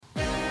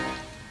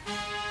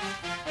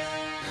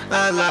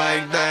I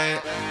like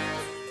that.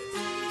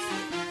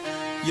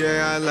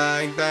 Yeah, I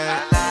like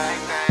that.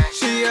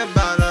 She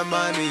about her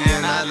money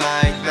and I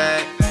like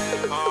that.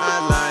 I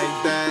like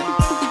that.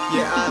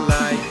 Yeah, I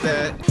like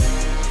that.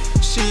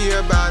 She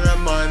about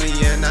her money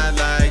and I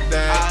like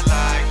that.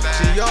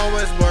 She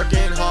always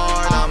working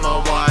hard, I'ma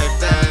wipe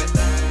that.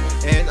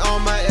 And all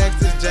my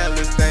exes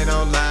jealous, they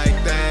don't like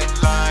that.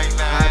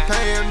 I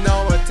pay him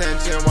no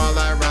attention while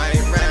I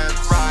write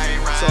raps.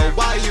 So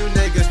why you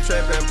niggas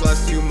trippin',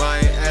 plus you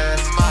might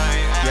ask.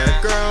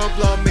 Yeah, girl,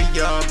 blow me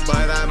up,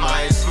 but I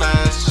might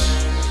smash.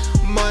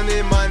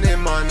 Money, money,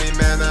 money,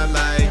 man, I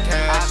like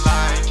cash.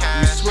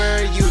 You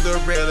swear you the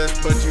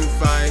realest, but you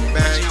fight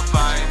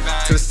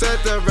back. To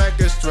set the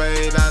record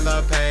straight, I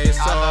love pesos.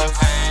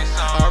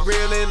 I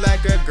really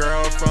like a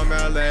girl from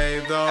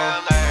LA though.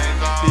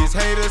 These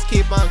haters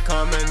keep on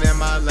coming in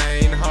my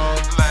lane, ho.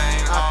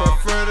 I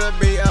prefer to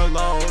be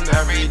alone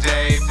every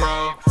day,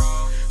 bro.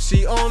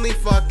 She only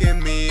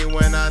fucking me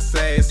when I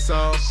say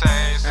so.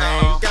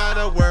 Ain't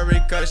gotta worry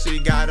cause she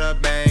got a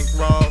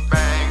bankroll.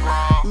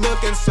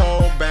 Looking so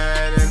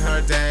bad in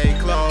her day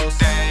clothes.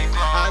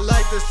 I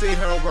like to see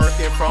her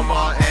working from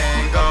all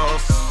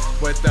angles.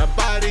 With the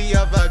body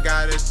of a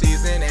goddess,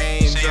 she's an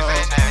angel.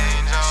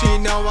 She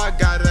know I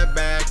got her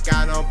back,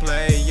 I don't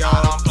play, yo.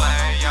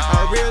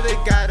 I really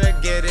gotta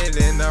get it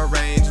in the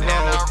Range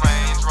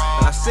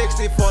Rover.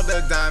 60 for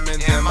the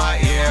diamonds in my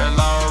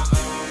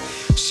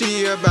earlobe.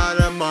 She about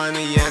her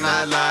money and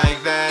I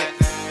like that.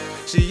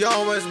 She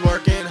always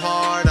working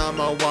hard,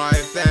 I'ma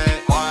wipe that.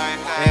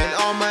 And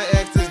all my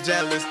exes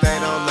jealous, they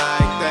don't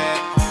like that.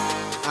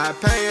 I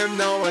pay him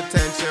no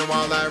attention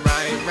while I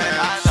write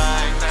raps.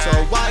 So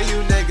why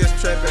you niggas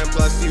trippin',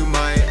 plus you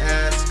might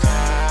ask.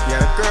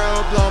 Yeah,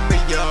 girl, blow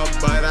me up,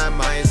 but I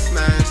might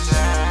smash.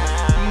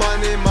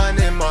 Money,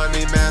 money,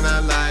 money, man, I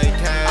like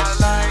cash.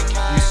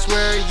 You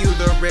swear you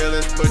the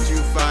realest, but you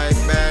fight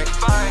back.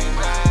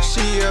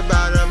 She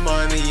about her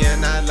money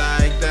and I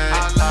like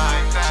that.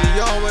 She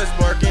always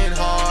working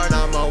hard,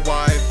 I'ma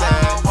wipe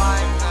that.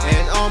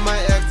 And all my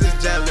exes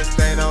jealous,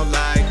 they don't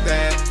like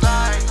that.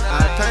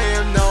 I pay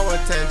him no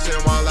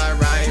attention while I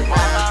write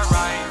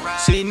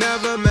raps. She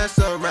never mess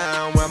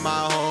around with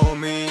my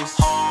homies.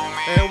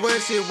 And when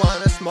she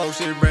wanna smoke,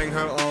 she bring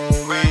her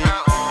own weed.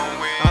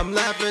 I'm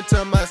laughing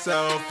to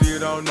myself, you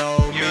don't know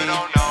me.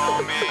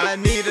 I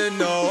need to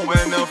know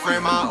when to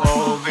frame my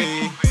OV.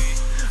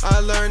 I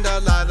learned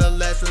a lot of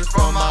lessons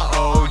from my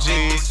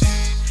OGs.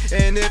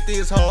 And if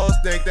these hoes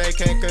think they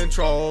can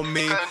control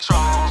me,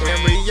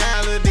 in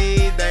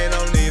reality they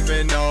don't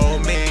even know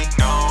me.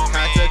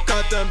 Had to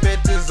cut them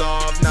bitches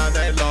off, now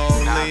they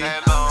lonely.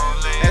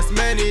 As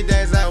many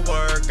days at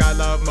work, I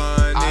love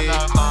money.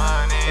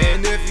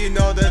 And if you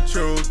know the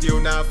truth, you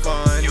not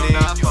funny.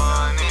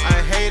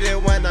 I hate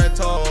it when I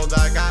told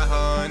I got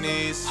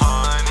honeys.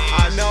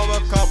 I know a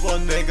couple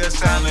niggas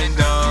selling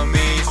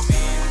dummies.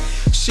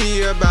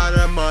 She about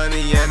her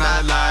money and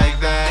I like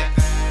that.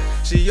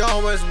 She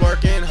always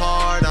working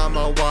hard, I'm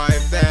a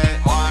wife.